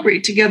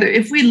celebrate together.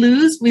 If we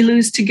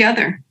lose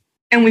together,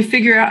 and we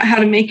figure out how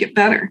to make it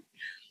better.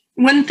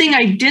 One thing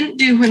I didn't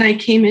do when I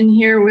came in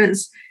here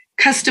was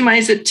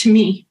customize it to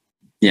me.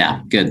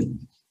 Yeah, good.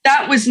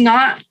 That was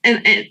not,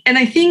 and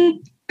I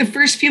think the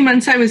first few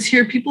months I was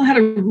here, people had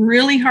a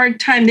really hard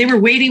time. They were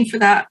waiting for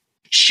that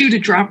shoe to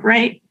drop,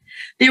 right?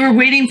 They were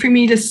waiting for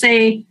me to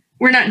say,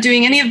 we're not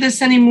doing any of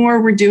this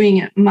anymore. We're doing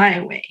it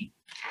my way.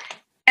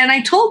 And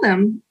I told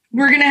them,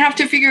 we're going to have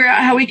to figure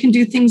out how we can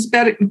do things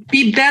better,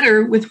 be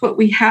better with what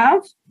we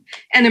have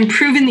and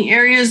improve in the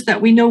areas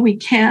that we know we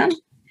can.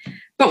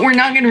 But we're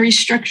not going to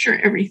restructure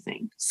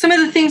everything. Some of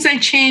the things I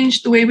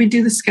changed, the way we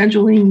do the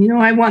scheduling,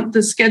 I want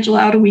the schedule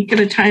out a week at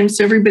a time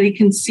so everybody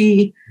can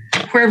see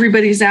where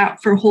everybody's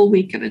at for a whole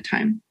week at a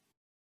time.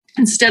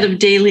 Instead of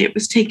daily, it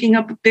was taking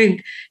up a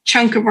big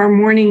chunk of our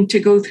morning to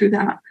go through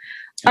that.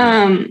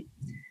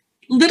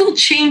 Little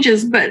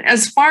changes, but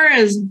as far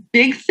as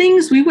big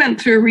things, we went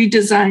through a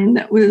redesign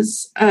that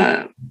was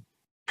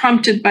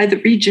prompted by the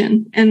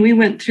region. And we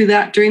went through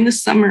that during the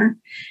summer.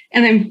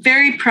 And I'm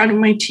very proud of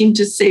my team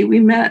to say we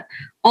met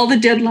all the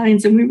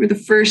deadlines and we were the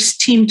first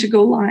team to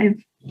go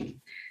live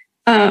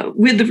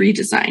with the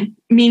redesign,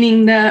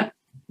 meaning that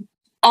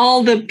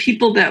all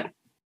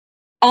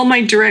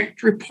my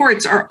direct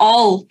reports are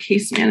all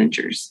case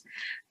managers.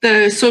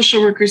 The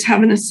social workers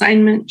have an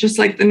assignment just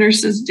like the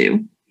nurses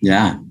do.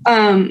 Yeah.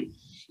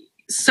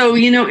 So,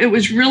 it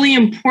was really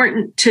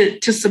important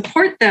to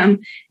support them.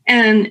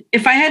 And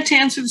if I had to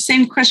answer the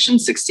same question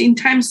 16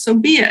 times, so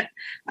be it.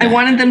 I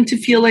wanted them to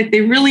feel like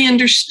they really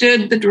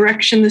understood the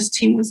direction this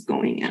team was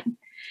going in.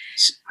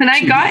 When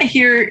I got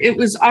here, it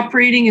was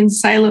operating in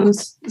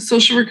silos. The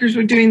social workers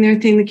were doing their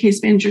thing, the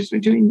case managers were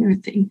doing their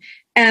thing,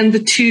 and the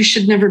two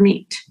should never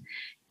meet.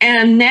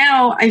 And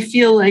now I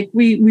feel like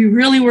we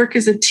really work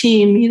as a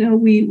team. You know,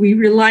 we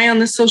rely on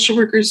the social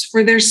workers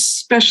for their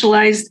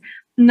specialized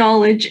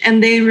knowledge,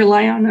 and they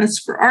rely on us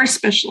for our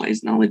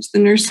specialized knowledge, the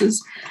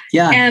nurses.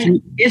 Yeah. And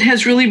it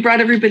has really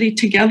brought everybody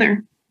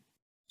together.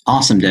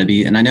 Awesome,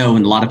 Debbie. And I know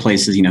in a lot of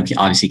places, you know,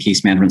 obviously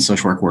case management and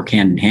social work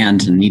hand in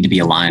hand and need to be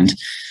aligned.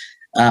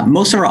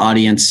 Most of our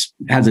audience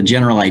has a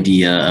general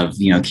idea of,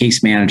 you know,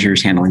 case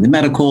managers handling the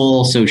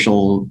medical,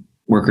 social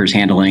workers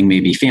handling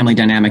maybe family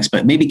dynamics,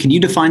 but maybe can you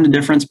define the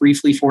difference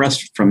briefly for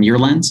us from your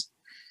lens?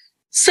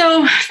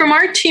 So from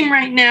our team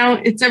right now,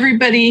 it's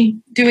everybody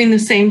doing the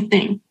same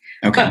thing.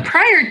 Okay. But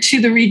prior to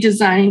the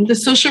redesign, the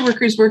social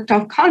workers worked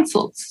off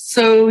consults.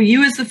 So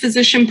you as the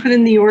physician put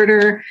in the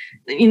order,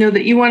 you know,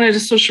 that you wanted a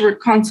social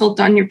work consult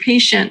on your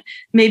patient,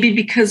 maybe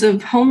because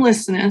of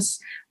homelessness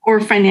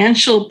or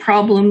financial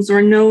problems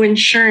or no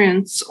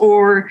insurance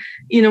or,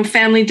 you know,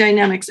 family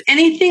dynamics,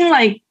 anything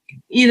like,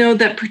 you know,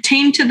 that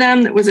pertained to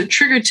them, that was a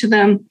trigger to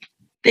them,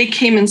 they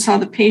came and saw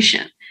the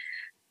patient.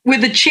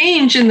 With the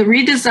change in the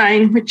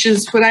redesign, which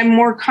is what I'm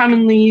more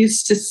commonly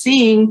used to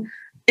seeing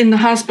in the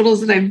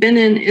hospitals that I've been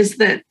in, is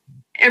that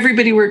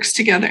everybody works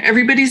together.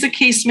 Everybody's a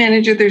case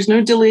manager. There's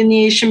no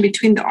delineation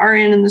between the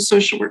RN and the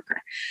social worker.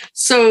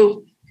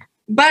 So,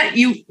 but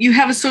you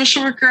have a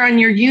social worker on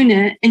your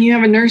unit and you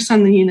have a nurse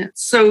on the unit.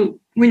 So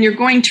when you're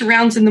going to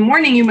rounds in the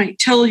morning, you might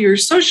tell your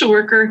social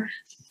worker,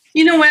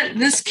 you know what,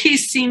 this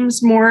case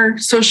seems more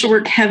social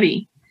work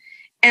heavy.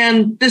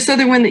 And this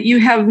other one that you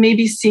have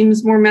maybe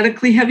seems more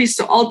medically heavy.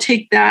 So I'll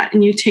take that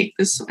and you take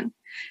this one.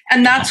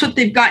 And that's what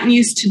they've gotten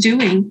used to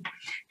doing.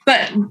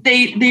 But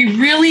they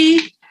really,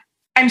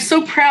 I'm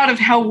so proud of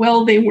how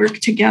well they work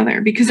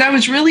together, because I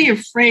was really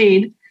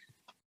afraid,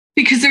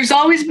 because there's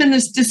always been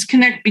this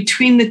disconnect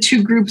between the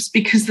two groups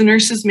because the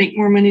nurses make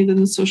more money than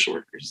the social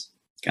workers.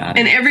 Got it.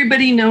 And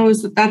everybody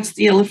knows that that's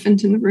the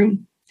elephant in the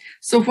room.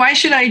 So why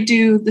should I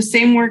do the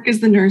same work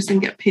as the nurse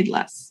and get paid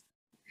less?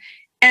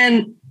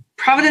 And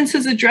Providence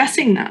is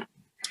addressing that.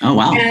 Oh,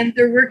 wow. And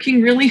they're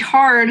working really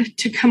hard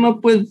to come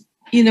up with,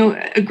 you know,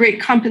 a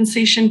great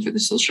compensation for the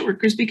social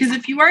workers, because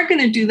if you are going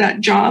to do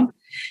that job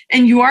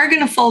and you are going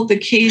to follow the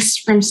case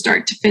from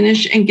start to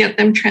finish and get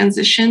them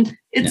transitioned,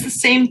 it's the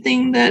same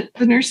thing that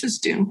the nurses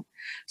do.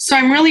 So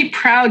I'm really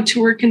proud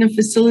to work in a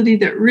facility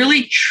that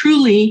really,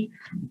 truly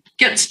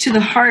gets to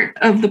the heart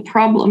of the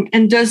problem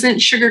and doesn't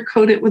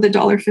sugarcoat it with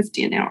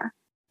 $1.50 an hour.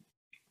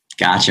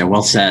 Gotcha.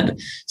 Well said.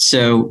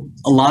 So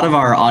a lot of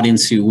our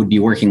audience who would be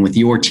working with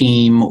your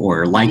team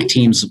or like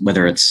teams,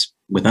 whether it's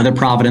with other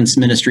Providence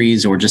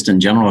ministries or just in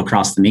general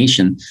across the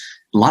nation,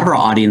 a lot of our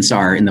audience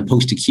are in the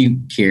post-acute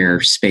care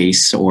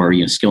space or,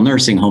 you know, skilled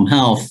nursing, home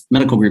health,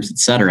 medical groups, et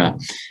cetera.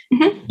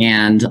 Mm-hmm.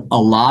 And a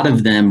lot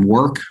of them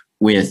work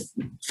with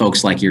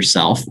folks like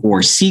yourself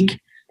or seek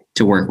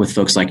to work with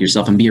folks like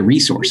yourself and be a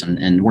resource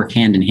and work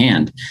hand in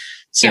hand.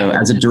 So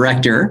as a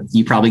director,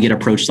 you probably get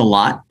approached a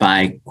lot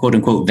by quote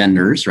unquote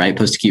vendors, right?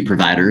 Post-acute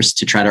providers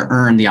to try to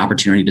earn the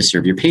opportunity to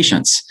serve your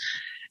patients.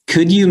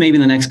 Could you maybe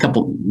in the next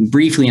couple,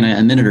 briefly in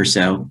a minute or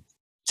so,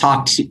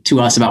 talk to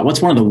us about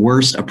what's one of the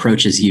worst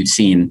approaches you've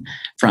seen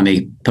from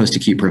a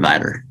post-acute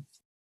provider?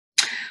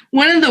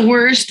 One of the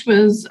worst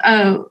was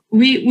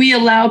we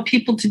allow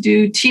people to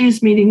do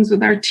Teams meetings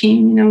with our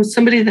team. You know,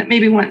 somebody that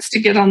maybe wants to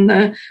get on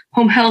the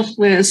home health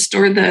list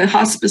or the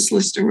hospice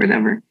list or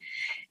whatever.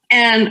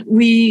 And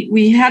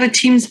we had a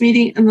Teams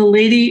meeting, and the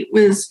lady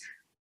was,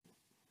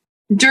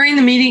 during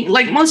the meeting,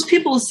 like most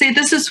people will say,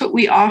 this is what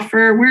we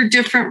offer. We're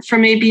different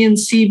from A, B, and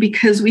C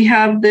because we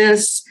have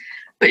this.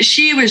 But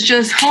she was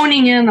just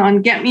honing in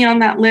on, get me on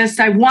that list.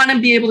 I want to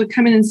be able to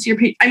come in and see your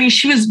patient. I mean,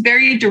 she was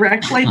very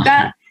direct like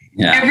that.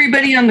 Yeah.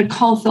 Everybody on the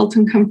call felt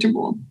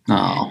uncomfortable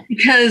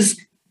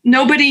because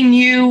nobody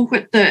knew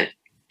what the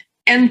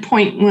end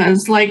point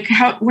was. Like,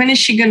 when is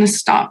she going to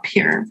stop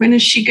here? When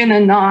is she going to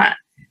not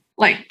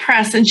like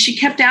press? And she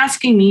kept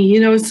asking me, you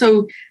know,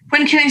 so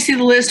when can I see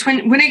the list? When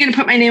are you going to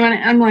put my name on it?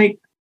 I'm like,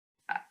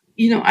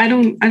 you know, I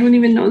don't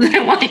even know that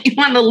I want you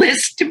on the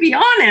list, to be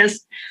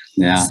honest.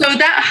 Yeah. So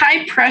that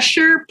high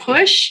pressure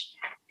push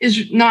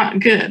is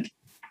not good.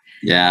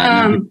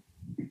 Yeah.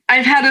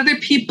 I've had other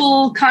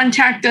people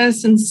contact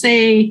us and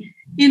say,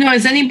 you know,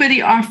 is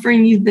anybody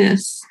offering you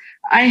this?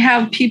 I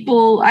have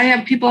people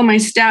on my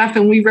staff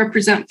and we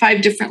represent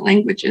 5 different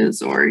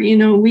languages, or, you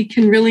know, we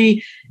can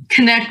really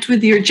connect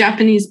with your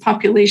Japanese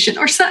population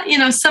or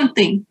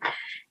something.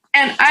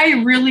 And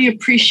I really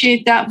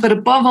appreciate that. But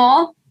above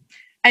all,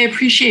 I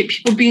appreciate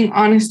people being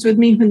honest with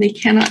me when they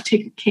cannot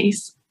take a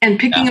case and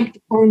picking up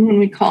the phone when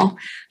we call.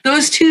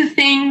 Those 2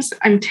 things,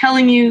 I'm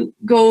telling you,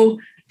 go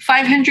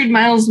 500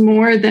 miles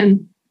more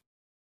than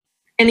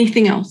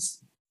anything else.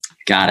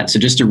 Got it. So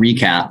just to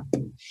recap,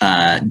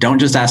 don't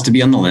just ask to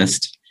be on the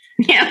list.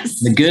 Yes.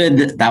 The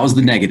good, that was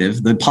the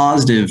negative. The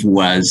positive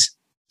was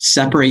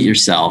separate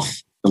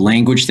yourself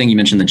language thing, you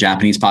mentioned the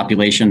Japanese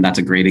population. That's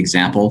a great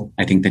example,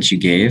 I think, that you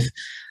gave.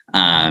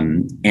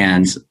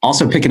 And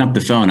also picking up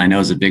the phone, I know,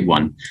 is a big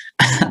one.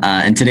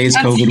 In today's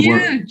COVID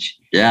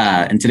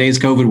world, in today's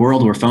COVID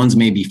world where phones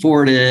may be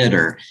forwarded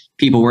or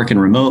people working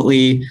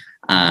remotely,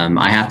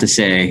 I have to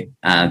say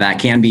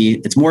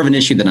it's more of an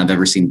issue than I've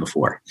ever seen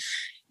before.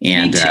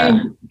 And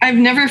I've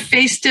never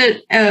faced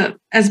it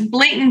as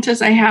blatant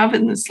as I have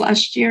in this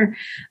last year.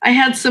 I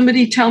had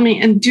somebody tell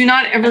me, and do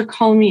not ever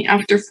call me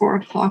after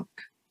 4:00.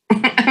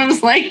 I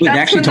was like,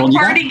 that's when the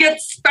party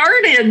gets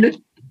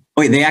started.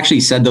 Wait, they actually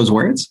said those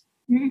words?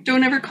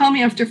 Don't ever call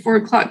me after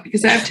 4:00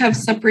 because I have to have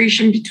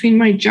separation between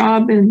my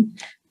job and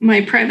my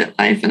private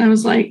life. And I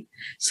was like,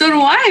 so do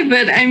I.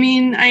 But I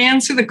mean, I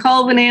answer the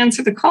call when I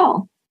answer the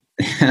call.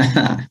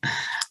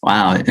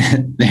 Wow.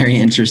 Very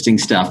interesting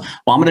stuff.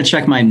 Well, I'm going to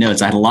check my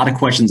notes. I had a lot of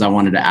questions I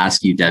wanted to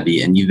ask you,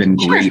 Debbie, and you've been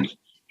great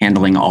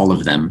handling all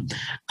of them.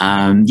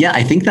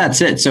 I think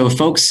that's it. So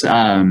folks,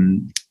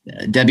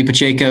 Debbie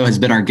Pacheco has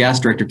been our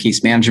guest, Director of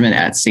Case Management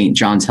at St.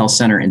 John's Health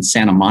Center in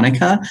Santa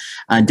Monica.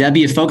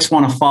 Debbie, if folks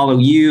want to follow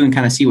you and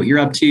kind of see what you're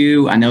up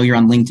to, I know you're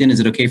on LinkedIn. Is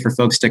it okay for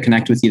folks to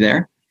connect with you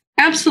there?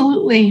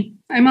 Absolutely.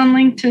 I'm on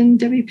LinkedIn,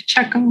 Debbie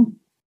Pacheco.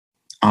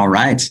 All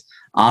right.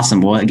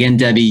 Awesome. Well, again,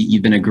 Debbie,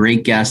 you've been a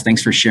great guest.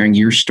 Thanks for sharing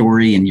your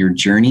story and your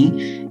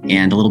journey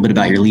and a little bit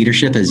about your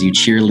leadership as you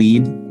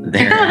cheerlead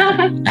there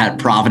at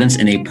Providence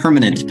in a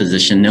permanent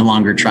position, no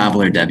longer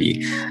traveler,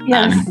 Debbie.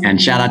 Yes.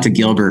 And shout out to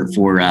Gilbert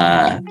for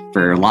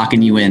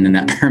locking you in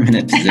that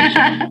permanent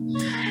position.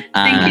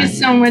 Thank you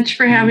so much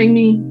for having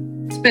me.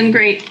 It's been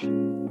great.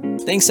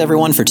 Thanks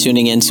everyone for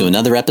tuning in to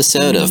another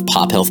episode of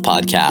Pop Health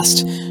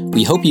Podcast.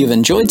 We hope you've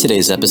enjoyed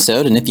today's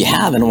episode, and if you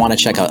have and want to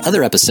check out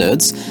other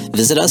episodes,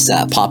 visit us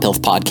at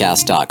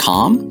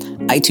pophealthpodcast.com,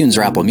 iTunes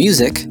or Apple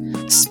Music,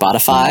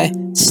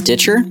 Spotify,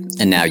 Stitcher,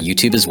 and now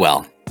YouTube as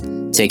well.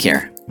 Take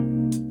care.